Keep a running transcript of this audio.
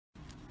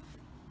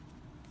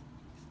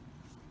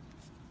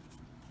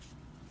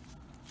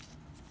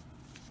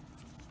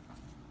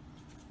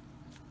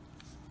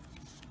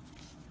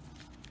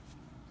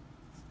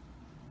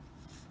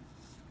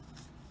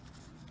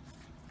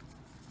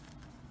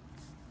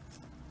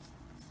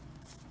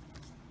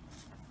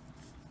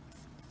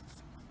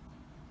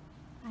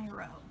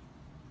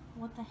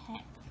What the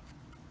heck?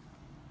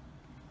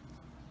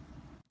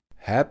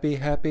 Happy,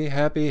 happy,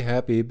 happy,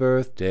 happy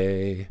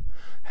birthday.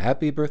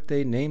 Happy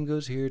birthday, name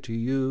goes here to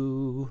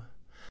you.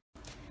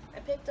 I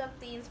picked up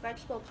these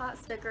vegetable pot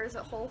stickers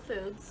at Whole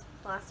Foods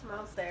last time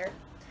I was there.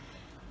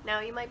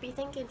 Now you might be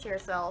thinking to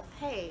yourself,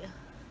 hey,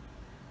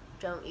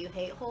 don't you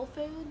hate Whole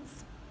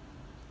Foods?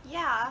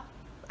 Yeah,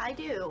 I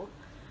do.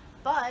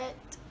 But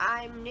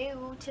I'm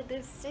new to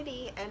this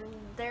city and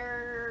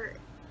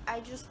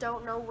I just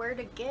don't know where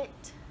to get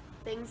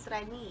things that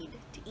I need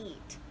to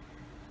eat.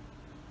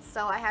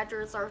 So I had to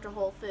resort to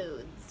Whole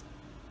Foods.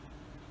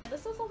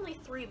 This was only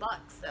 $3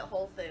 at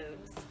Whole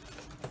Foods.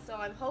 So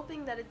I'm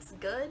hoping that it's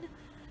good.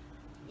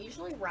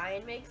 Usually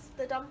Ryan makes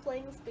the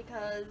dumplings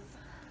because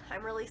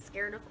I'm really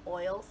scared of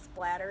oil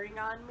splattering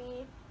on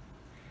me.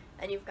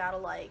 And you've got to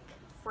like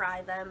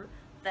fry them,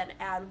 then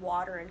add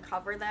water and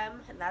cover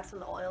them, and that's when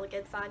the oil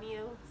gets on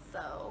you.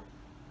 So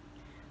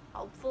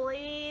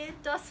hopefully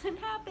it doesn't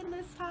happen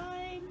this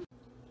time.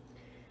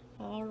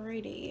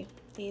 Alrighty,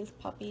 these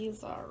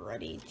puppies are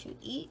ready to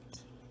eat.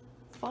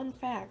 Fun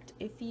fact,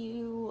 if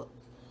you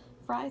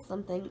fry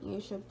something,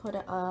 you should put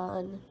it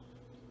on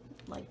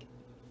like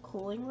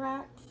cooling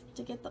racks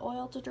to get the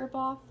oil to drip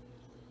off,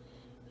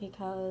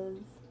 because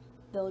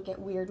they'll get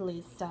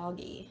weirdly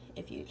soggy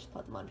if you just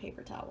put them on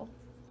paper towel.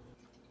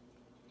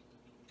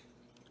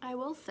 I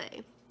will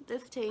say,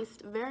 this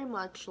tastes very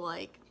much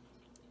like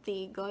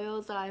the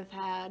goyos that I've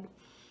had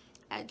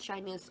at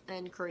Chinese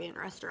and Korean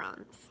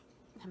restaurants.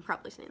 I'm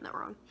probably saying that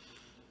wrong.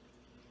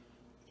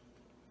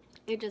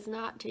 It does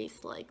not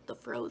taste like the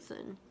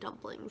frozen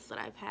dumplings that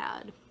I've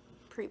had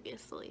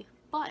previously,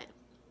 but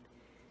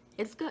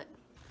it's good.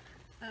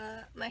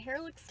 My hair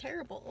looks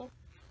terrible,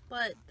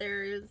 but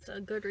there's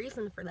a good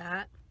reason for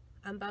that.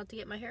 I'm about to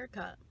get my hair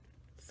cut,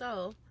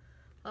 so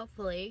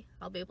hopefully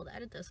I'll be able to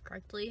edit this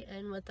correctly,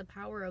 and with the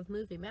power of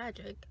movie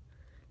magic,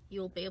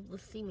 you'll be able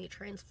to see me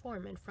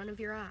transform in front of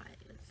your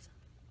eyes.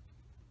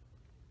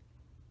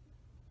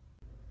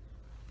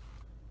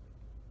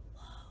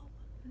 Whoa,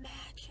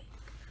 magic.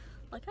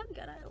 Look how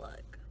good I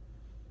look.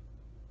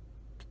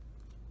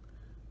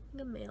 I'm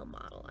a male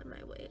model on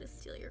my way to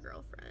steal your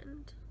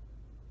girlfriend.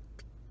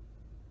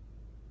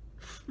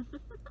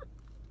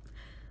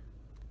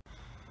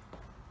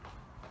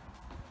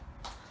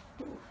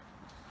 Ooh,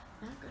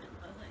 not good in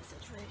low-light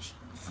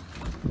situations.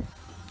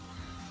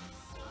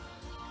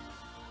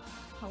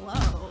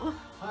 Hello.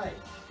 Hi.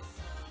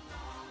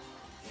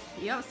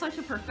 You have such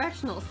a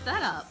professional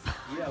setup.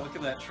 Yeah, look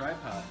at that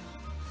tripod.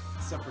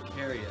 It's so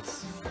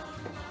precarious.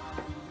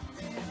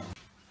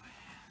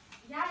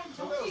 Yeah, I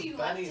told you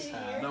left it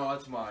here. No,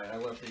 that's mine. I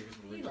left it here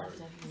because we left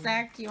it.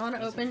 Zach, do you want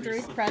to open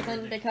Drew's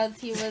present because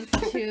he was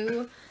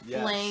too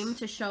Yes. lame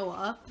to show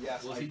up?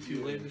 Yes, Was he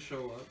too late to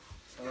show up?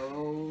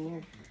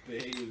 Oh,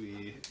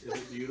 baby. Is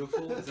it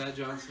beautiful? Is that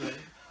John Smith?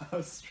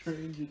 How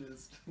strange it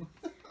is.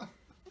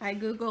 I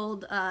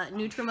googled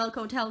Nutrimilk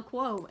Hotel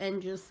quote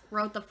and just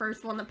wrote the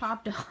first one that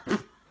popped up.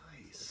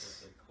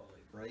 Nice.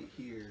 Right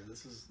here.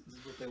 This is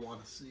what they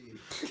want to see.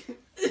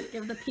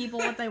 Give the people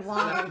what they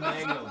want.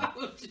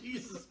 Oh,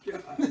 Jesus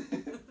God.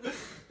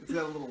 It's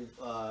got a little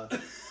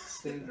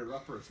standard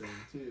upper thing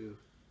too,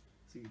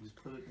 so you can just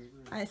put it in your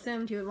room. I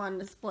assumed you would want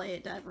to display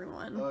it to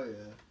everyone. Oh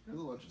yeah, there's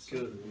a bunch of stuff.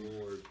 Good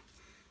lord.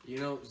 You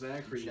know,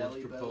 Zachary once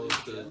Jelly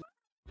proposed belly, to...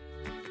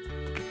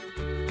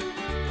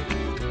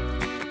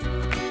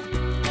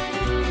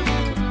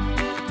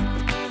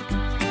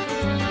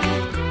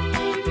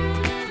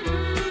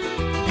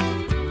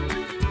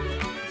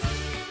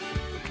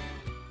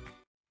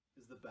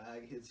 Is the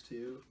bag his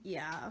too?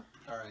 Yeah.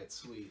 Alright,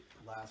 sweet.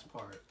 Last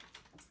part.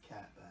 It's a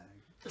cat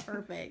bag.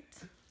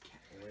 Perfect.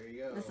 There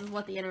you go. This is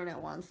what the internet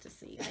wants to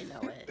see. I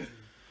know it.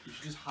 You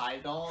should just hide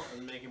it all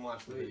and make him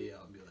watch the video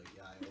and be like,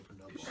 yeah, I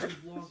opened up all. She's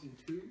vlogging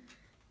too?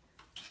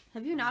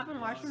 Have you not been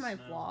watching my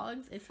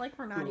vlogs? It's like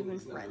we're not even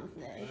friends,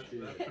 Nick.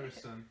 That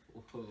person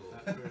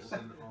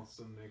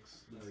also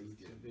makes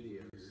YouTube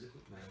videos.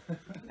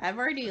 I've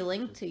already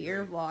linked to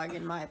your vlog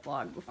and my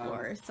vlog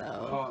before, so...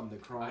 Oh,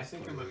 I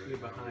think I'm a few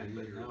behind,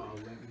 but no, I'll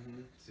link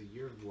to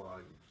your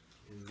vlog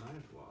in my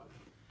vlog.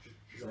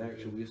 Zach,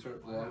 should we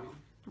start vlogging?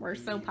 We're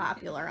so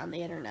popular on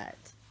the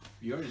internet.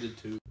 You already did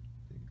two.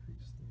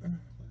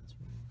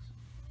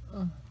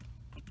 You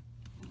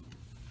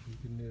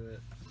can do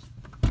it.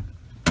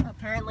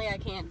 Apparently I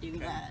can't do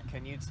that.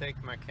 Can you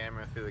take my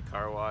camera through the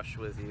car wash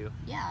with you?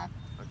 Yeah.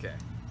 Okay.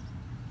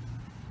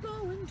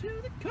 Going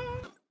to the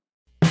car.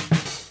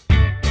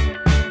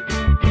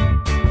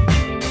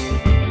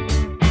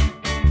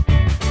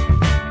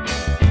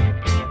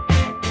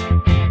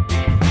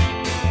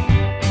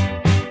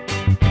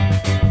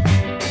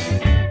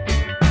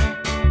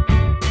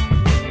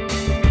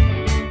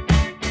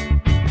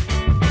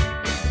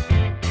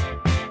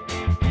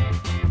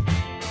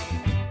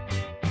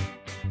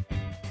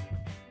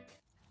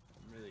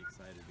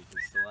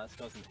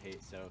 Doesn't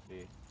hate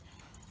Sophie,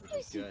 which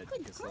is good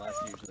because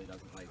Celeste usually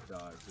doesn't like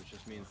dogs, which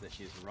just means that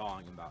she's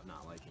wrong about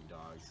not liking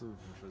dogs,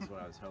 which was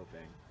what I was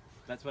hoping.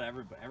 That's what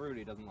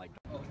everybody doesn't like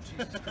dogs.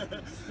 Oh Jesus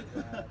Christ!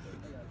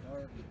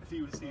 If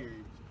he was here,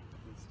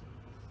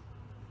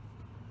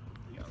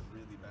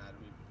 bad.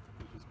 We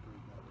just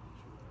proved that to be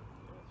true.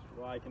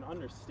 Well, I can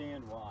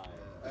understand why.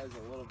 That was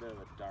a little bit of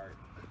a dark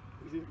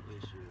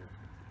issue.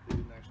 They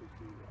didn't actually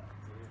prove that.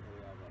 They didn't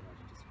really have that much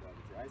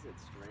discrepancy. I said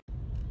straight.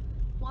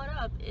 What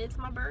up? It's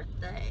my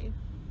birthday.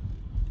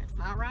 It's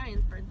not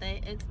Ryan's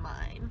birthday, it's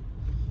mine.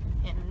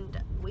 And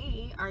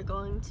we are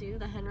going to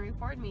the Henry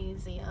Ford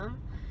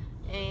Museum.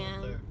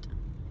 And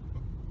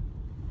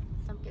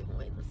stop giving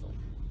away this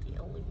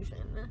the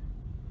illusion.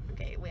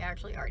 Okay, we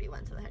actually already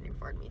went to the Henry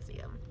Ford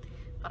Museum.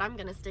 But I'm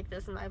gonna stick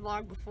this in my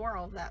vlog before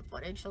all of that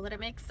footage so that it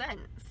makes sense.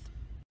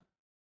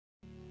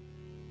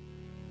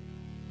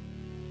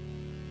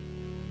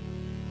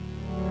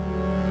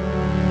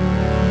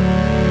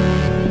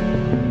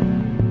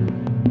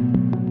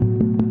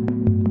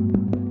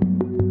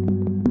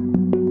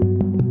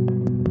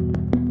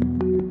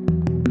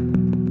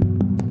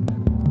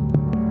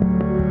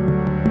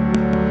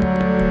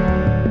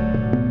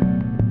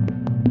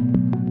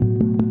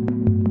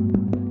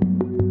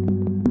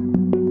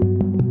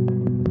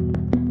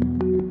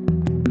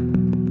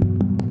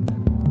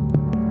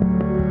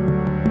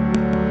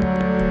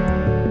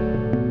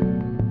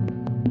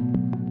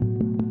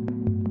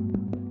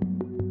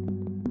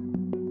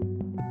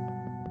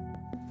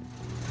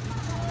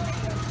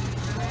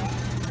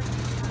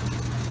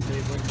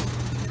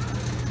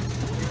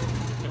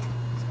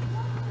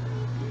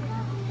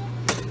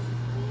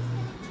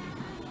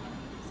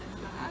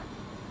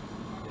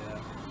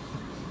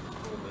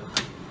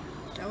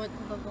 Show it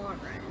to the vlog,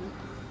 Ryan.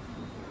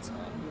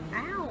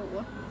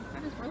 Ow!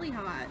 That is really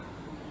hot.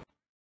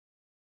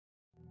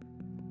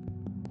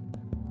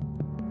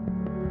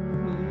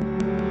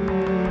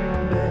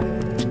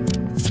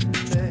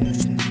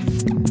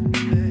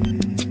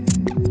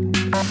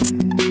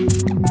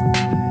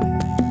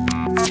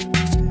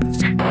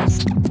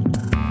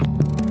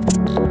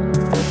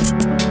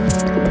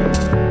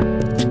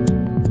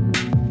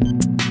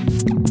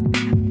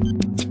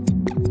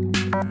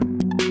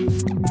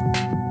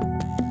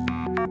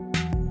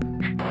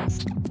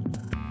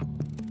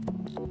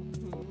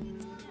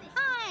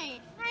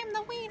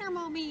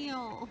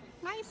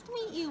 Nice to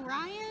meet you,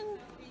 Ryan.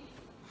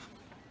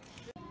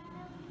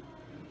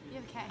 You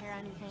have cat hair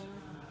on your cane.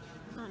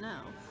 Oh no.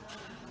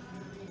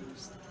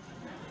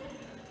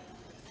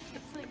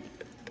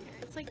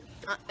 It's like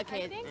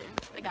Okay,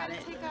 I got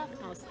it. take off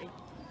Mostly.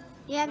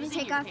 You have to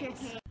take off your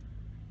cane.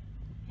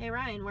 Hey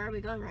Ryan, where are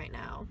we going right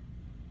now?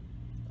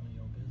 None of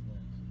your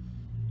business.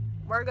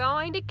 We're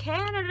going to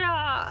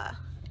Canada!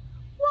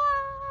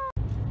 What?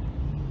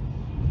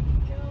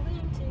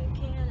 Going to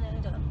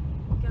Canada.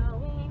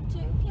 Going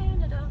to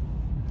Canada.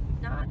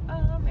 Not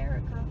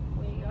America.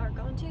 We are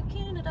going to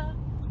Canada.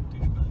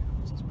 Douchebag,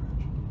 what's this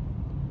bridge?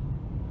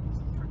 It's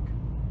a prick.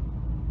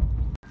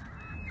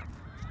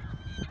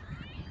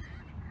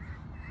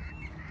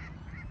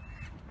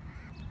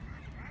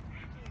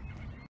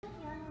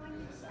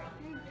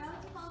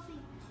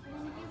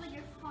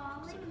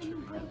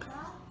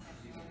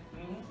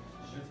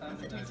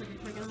 Does it taste like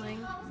a chicken wing?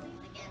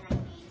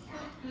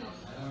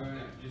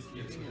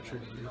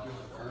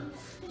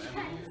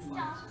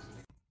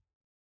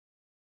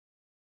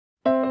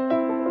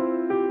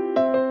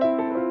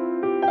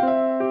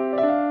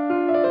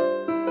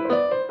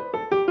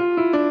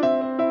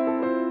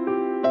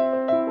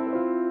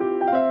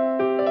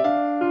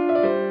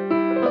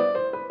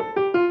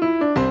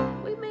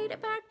 We made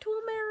it back to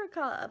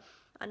America.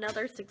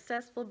 Another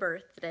successful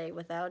birthday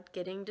without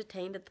getting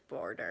detained at the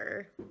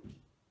border.